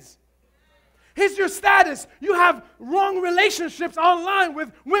kids. Here's your status. You have wrong relationships online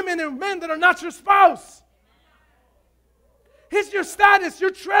with women and men that are not your spouse. Here's your status.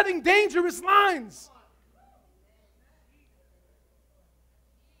 You're treading dangerous lines.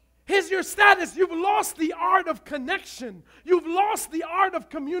 Here's your status. You've lost the art of connection. You've lost the art of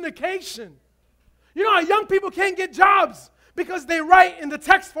communication. You know how young people can't get jobs? Because they write in the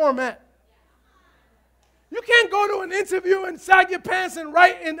text format. You can't go to an interview and sag your pants and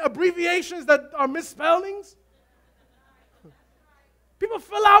write in abbreviations that are misspellings. People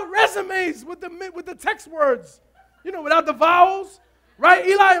fill out resumes with the text words, without the vowels. Right,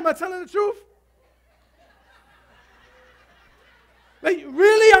 Eli? Am I telling the truth? Like,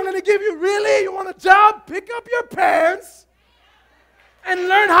 really? I'm going to give you, really? You want a job? Pick up your pants, and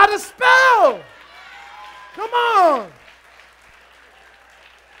learn how to spell. Come on.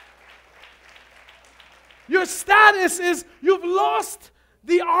 Your status is you've lost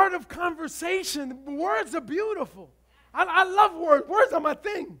the art of conversation. Words are beautiful. I love words. Words are my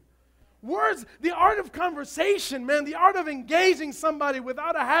thing. Words, the art of conversation, man, the art of engaging somebody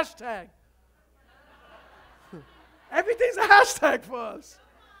without a hashtag. Everything's a hashtag for us.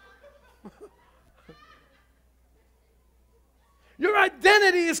 Your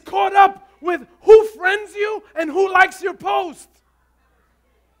identity is caught up with who friends you and who likes your post.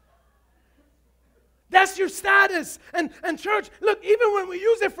 That's your status. And church, look, even when we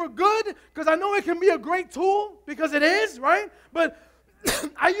use it for good, because I know it can be a great tool, because it is, right? But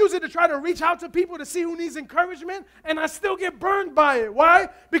I use it to try to reach out to people to see who needs encouragement, and I still get burned by it. Why?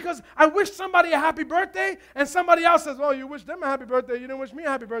 Because I wish somebody a happy birthday, and somebody else says, oh, you wish them a happy birthday. You didn't wish me a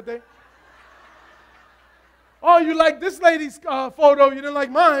happy birthday. Oh, you like this lady's photo. You didn't like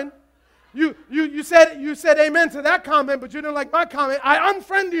mine. You said amen to that comment, but you didn't like my comment. I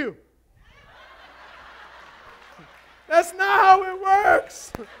unfriend you. That's not how it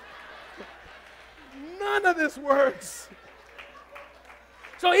works. None of this works.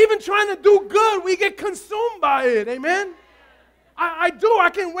 So even trying to do good, we get consumed by it. Amen? I do. I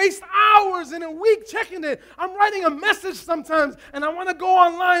can waste hours in a week checking it. I'm writing a message sometimes, and I want to go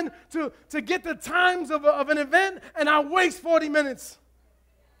online to get the times of an event, and I waste 40 minutes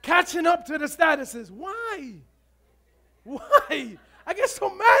catching up to the statuses. Why? Why? I get so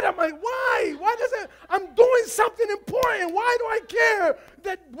mad. I'm like, why? Why does it? I'm doing something important. Why do I care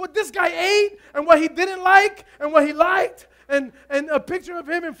that what this guy ate and what he didn't like and what he liked and a picture of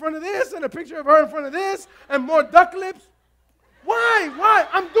him in front of this and a picture of her in front of this and more duck lips? Why? Why?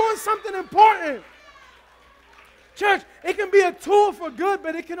 I'm doing something important. Church, it can be a tool for good,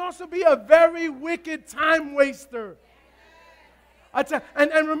 but it can also be a very wicked time waster.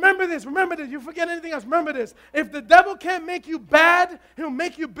 And remember this, you forget anything else, remember this. If the devil can't make you bad, he'll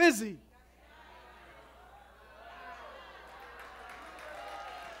make you busy.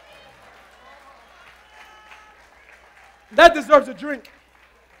 That deserves a drink.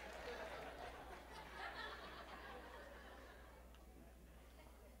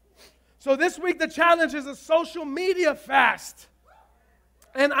 So this week the challenge is a social media fast.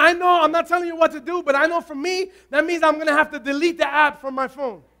 And I know, I'm not telling you what to do, but I know for me, that means I'm going to have to delete the app from my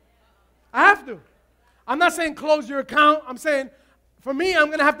phone. I have to. I'm not saying close your account. I'm saying, for me, I'm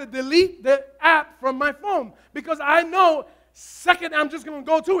going to have to delete the app from my phone. Because I know, second, I'm just going to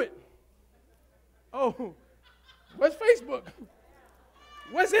go to it. Oh, where's Facebook?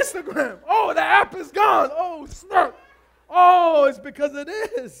 Where's Instagram? Oh, the app is gone. Oh, snap. Oh, it's because of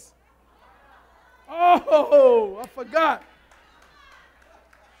this. Oh, I forgot.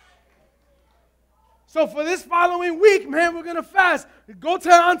 So for this following week, man, we're going to fast. Go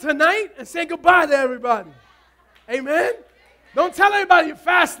on tonight and say goodbye to everybody. Amen? Don't tell everybody you're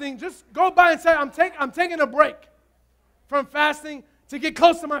fasting. Just go by and say, I'm taking a break from fasting to get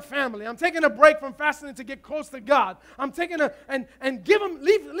close to my family. I'm taking a break from fasting to get close to God. I'm taking and give them,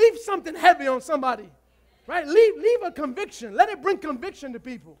 leave something heavy on somebody. Right? Leave a conviction. Let it bring conviction to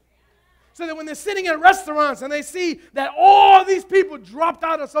people. So that when they're sitting in restaurants and they see that all these people dropped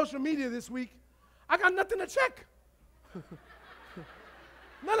out of social media this week, I got nothing to check.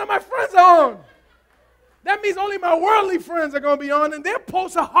 None of my friends are on. That means only my worldly friends are going to be on, and their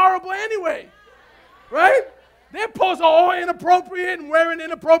posts are horrible anyway. Right? Their posts are all inappropriate and wearing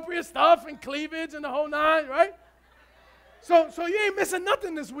inappropriate stuff and cleavage and the whole nine, right? So you ain't missing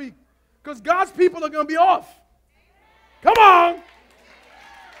nothing this week because God's people are going to be off. Come on.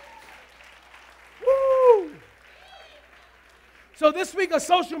 Woo. So this week a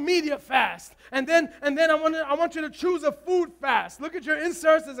social media fast. And then I want you to choose a food fast. Look at your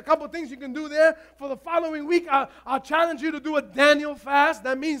inserts. There's a couple of things you can do there. For the following week, I'll challenge you to do a Daniel fast.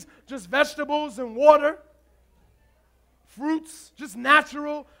 That means just vegetables and water. Fruits, just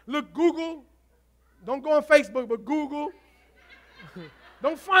natural. Look, Google. Don't go on Facebook, but Google.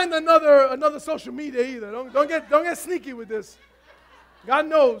 Don't find another social media either. Don't get sneaky with this. God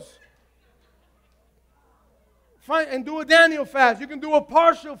knows. Find and do a Daniel fast. You can do a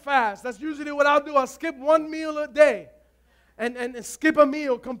partial fast. That's usually what I'll do. I'll skip one meal a day and skip a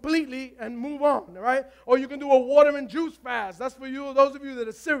meal completely and move on, all right? Or you can do a water and juice fast. That's for you, those of you that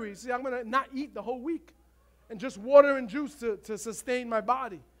are serious. See, I'm going to not eat the whole week and just water and juice to sustain my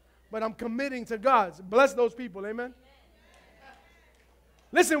body. But I'm committing to God. So bless those people, amen?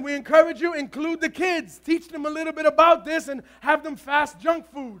 Listen, we encourage you, include the kids. Teach them a little bit about this and have them fast junk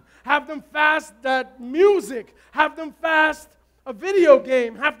food. Have them fast music. Have them fast a video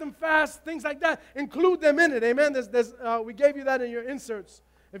game, have them fast, things like that. Include them in it, amen? We gave you that in your inserts.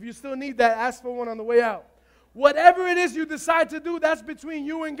 If you still need that, ask for one on the way out. Whatever it is you decide to do, that's between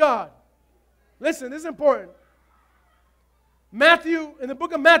you and God. Listen, this is important. Matthew, in the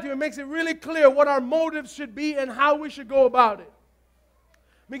book of Matthew, it makes it really clear what our motives should be and how we should go about it.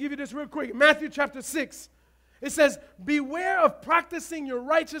 Let me give you this real quick. Matthew chapter 6, it says, beware of practicing your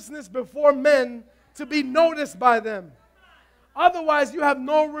righteousness before men to be noticed by them. Otherwise, you have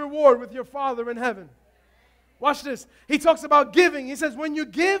no reward with your Father in heaven. Watch this. He talks about giving. He says, when you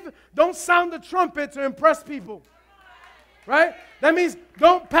give, don't sound the trumpet to impress people. Right? That means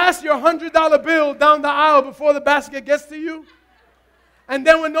don't pass your $100 bill down the aisle before the basket gets to you. And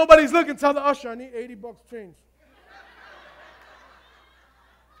then when nobody's looking, tell the usher, I need $80 change.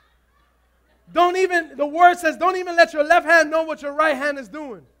 The word says, don't even let your left hand know what your right hand is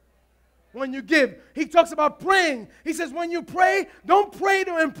doing when you give. He talks about praying. He says, when you pray, don't pray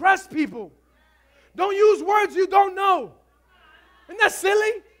to impress people. Don't use words you don't know. Isn't that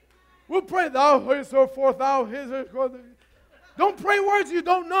silly? We'll pray, thou, here's her forth, thou, here's her forth. Don't pray words you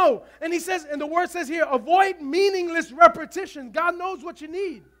don't know. And he says, and the word says here, avoid meaningless repetition. God knows what you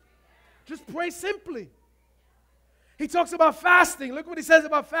need. Just pray simply. He talks about fasting. Look what he says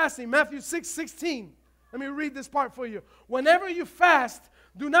about fasting. Matthew 6:16. Let me read this part for you. Whenever you fast,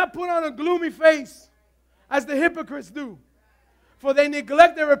 do not put on a gloomy face as the hypocrites do. For they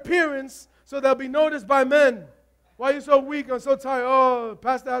neglect their appearance so they'll be noticed by men. Why are you so weak? I'm so tired. Oh,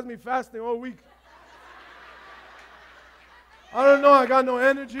 pastor has me fasting all week. I don't know. I got no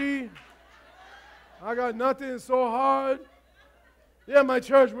energy. I got nothing. It's so hard. Yeah, my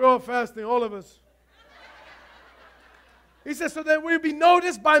church, we're all fasting, all of us. He says, so that we'll be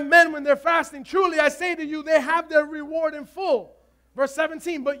noticed by men when they're fasting. Truly, I say to you, they have their reward in full. Verse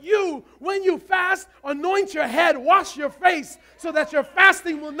 17, but you, when you fast, anoint your head, wash your face, so that your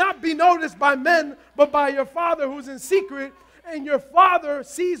fasting will not be noticed by men, but by your Father who's in secret, and your Father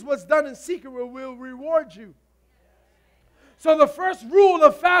sees what's done in secret will reward you. So the first rule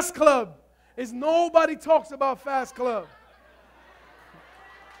of Fast Club is nobody talks about Fast Club.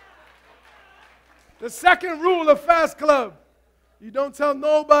 The second rule of Fast Club, you don't tell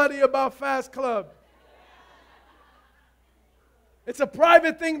nobody about Fast Club. It's a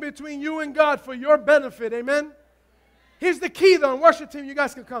private thing between you and God for your benefit, amen? Here's the key though, and worship team, you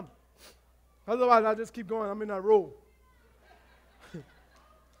guys can come. Otherwise, I'll just keep going, I'm in that role.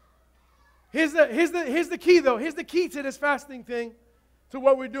 Here's the key though, here's the key to this fasting thing, to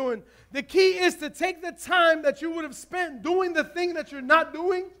what we're doing. The key is to take the time that you would have spent doing the thing that you're not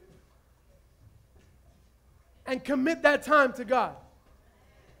doing and commit that time to God.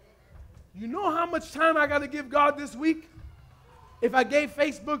 You know how much time I got to give God this week? If I gave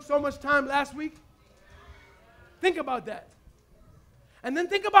Facebook so much time last week? Think about that. And then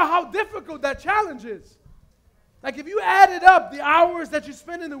think about how difficult that challenge is. Like if you added up the hours that you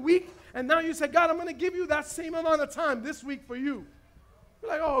spend in a week, and now you say, God, I'm going to give you that same amount of time this week for you.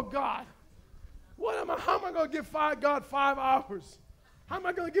 You're like, oh, God, how am I going to give God 5 hours? How am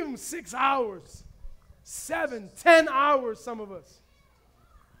I going to give him 6 hours? 7, 10 hours, some of us,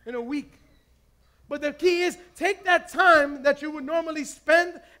 in a week. But the key is take that time that you would normally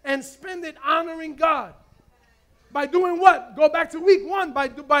spend and spend it honoring God. By doing what? Go back to week 1,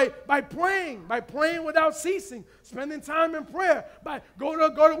 by praying without ceasing, spending time in prayer. Go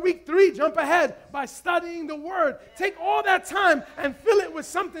to week 3, jump ahead, by studying the Word. Take all that time and fill it with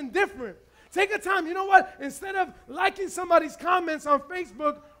something different. Take a time, you know what? Instead of liking somebody's comments on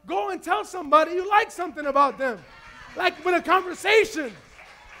Facebook, go and tell somebody you like something about them. Like with a conversation.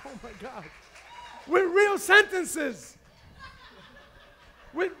 Oh my God. With real sentences.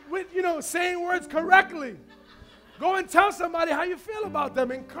 With saying words correctly. Go and tell somebody how you feel about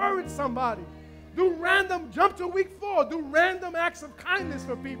them. Encourage somebody. Jump to week 4. Do random acts of kindness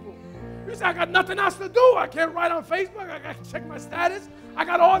for people. You say, I got nothing else to do. I can't write on Facebook. I got to check my status. I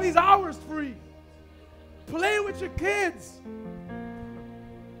got all these hours free. Play with your kids.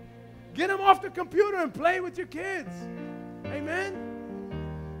 Get them off the computer and play with your kids. Amen?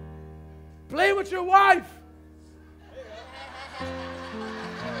 Play with your wife.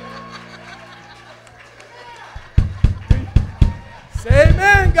 Say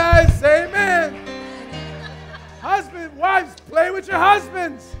amen, guys. Say amen. Husband, wives, play with your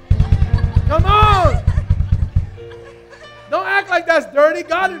husbands. Come on. Don't act like that's dirty.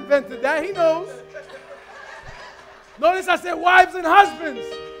 God invented that. He knows. Notice I said wives and husbands.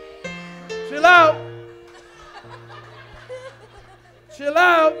 Chill out. Chill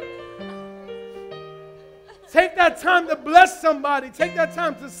out. Take that time to bless somebody. Take that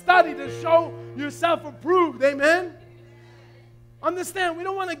time to study, to show yourself approved. Amen? Understand, we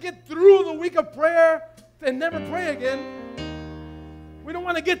don't want to get through the week of prayer and never pray again. We don't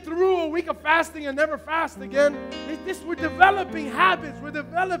want to get through a week of fasting and never fast again. We're developing habits. We're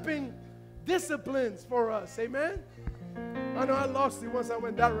developing disciplines for us. Amen? I know I lost you once I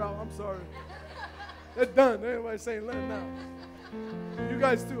went that route. I'm sorry. They're done. Everybody's saying, let it now. You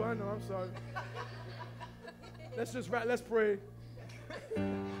guys too. I know. I'm sorry. Let's pray.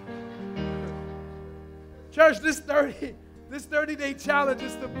 Church, this 30-day challenge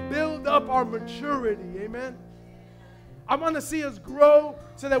is to build up our maturity. Amen? I want to see us grow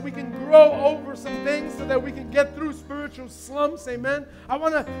so that we can grow over some things, so that we can get through spiritual slumps. Amen? I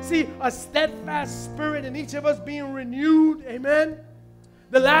want to see a steadfast spirit in each of us being renewed. Amen?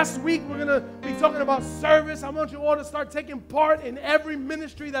 The last week, we're going to be talking about service. I want you all to start taking part in every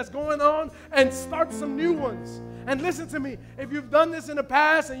ministry that's going on and start some new ones. And listen to me. If you've done this in the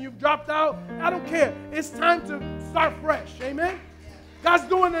past and you've dropped out, I don't care. It's time to start fresh. Amen? God's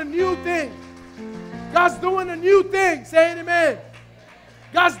doing a new thing. God's doing a new thing. Say it, amen.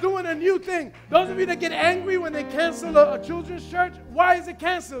 God's doing a new thing. Those of you that get angry when they cancel a children's church, why is it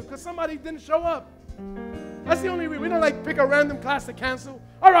canceled? Because somebody didn't show up. That's the only reason. We don't like pick a random class to cancel.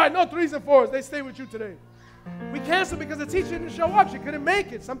 All right, no 3s and 4s. They stay with you today. We cancel because the teacher didn't show up. She couldn't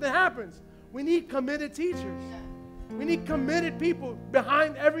make it. Something happens. We need committed teachers. We need committed people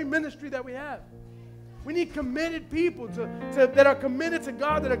behind every ministry that we have. We need committed people that are committed to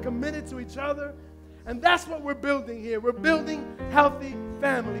God, that are committed to each other. And that's what we're building here. We're building healthy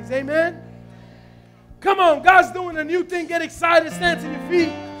families. Amen? Come on, God's doing a new thing. Get excited. Stand to your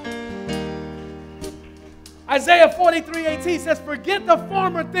feet. Isaiah 43:18 says, forget the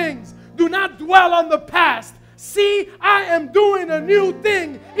former things. Do not dwell on the past. See, I am doing a new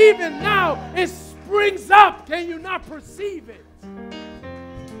thing. Even now, it springs up. Can you not perceive it?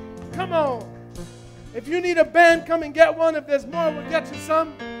 Come on. If you need a band, come and get one. If there's more, we'll get you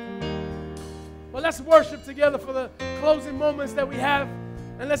some. Well, let's worship together for the closing moments that we have.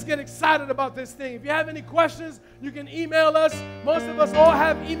 And let's get excited about this thing. If you have any questions, you can email us. Most of us all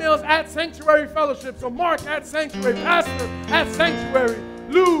have emails at Sanctuary Fellowship. So Mark at Sanctuary, Pastor at Sanctuary,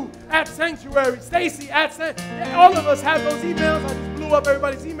 Lou at Sanctuary, Stacy at Sanctuary. All of us have those emails. I just blew up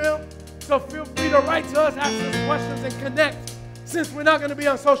everybody's email. So feel free to write to us, ask us questions, and connect, since we're not going to be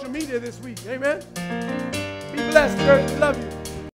on social media this week. Amen? Be blessed, church. We love you.